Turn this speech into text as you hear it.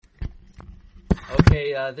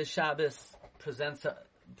Okay, this Shabbos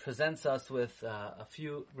presents us with a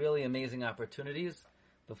few really amazing opportunities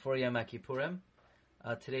before Yom Kippurim.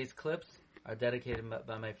 Today's clips are dedicated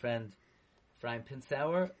by my friend Ephraim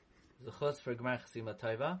Pinsauer, Zechus for Gemar Chasima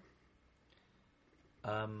Taiva.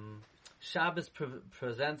 Shabbos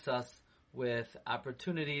presents us with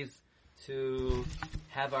opportunities to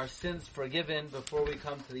have our sins forgiven before we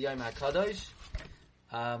come to the Yom HaKadosh.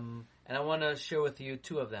 And I want to share with you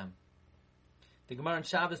two of them. The Gemara in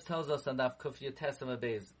Shabbos tells us on Daf Kuf Yotes Amud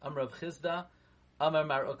Beis, Amar Rav Chizda, Amar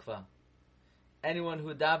Mar Ukva. Anyone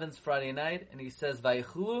who davens Friday night and he says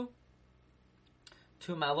Vayichulu,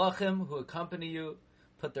 two malachim who accompany you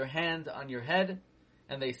put their hand on your head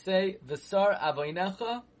and they say V'sar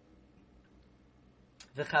avoinecha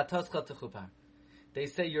v'chatoscha techupar. They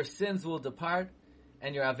say your sins will depart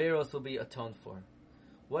and your averos will be atoned for.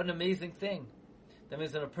 What an amazing thing! That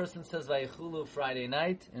means when a person says Vayichulu Friday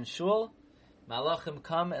night in shul, Malachim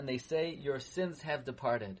come and they say, your sins have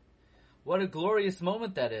departed. What a glorious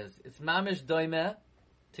moment that is. It's mamish doimeh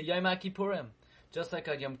to Yom Kippurim. Just like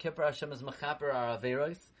on Yom Kippur, Hashem is mechaper our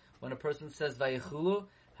averos. When a person says Vayichulu,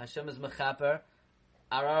 Hashem is mechaper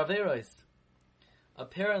our averos.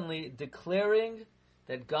 Apparently, declaring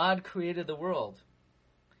that God created the world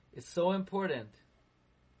is so important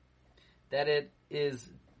that it is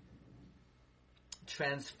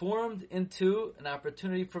transformed into an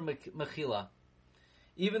opportunity for mechila.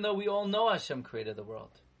 Even though we all know Hashem created the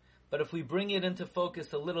world. But if we bring it into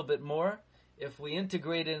focus a little bit more, if we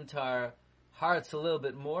integrate it into our hearts a little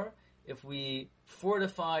bit more, if we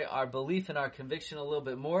fortify our belief and our conviction a little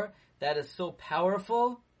bit more, that is so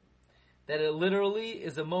powerful that it literally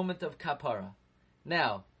is a moment of kapara.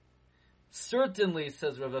 Now, certainly,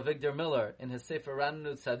 says Rav Avigdor Miller in his Sefer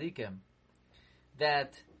Rananut Tzadikim,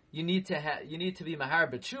 that you need to be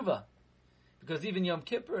mahar b'tshuva, because even Yom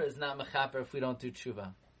Kippur is not mechaper if we don't do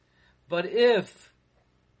tshuva. But if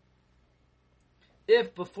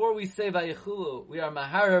before we say Vayichulu we are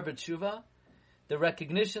mahar b'tshuva, the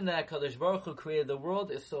recognition that HaKadosh Baruch Hu created the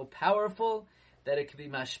world is so powerful that it can be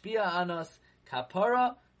mashpia on us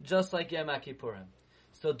kapara just like Yom Kippurim.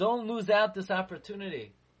 So don't lose out this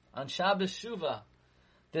opportunity on Shabbos Shuvah,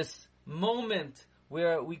 this moment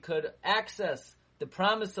where we could access the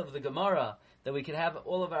promise of the Gemara that we can have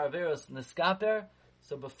all of our averos neskaper.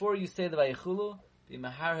 So before you say the Vayichulu, be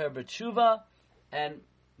maharher b'tshuva, and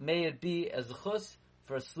may it be as a chus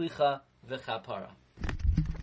for slicha v'chapara.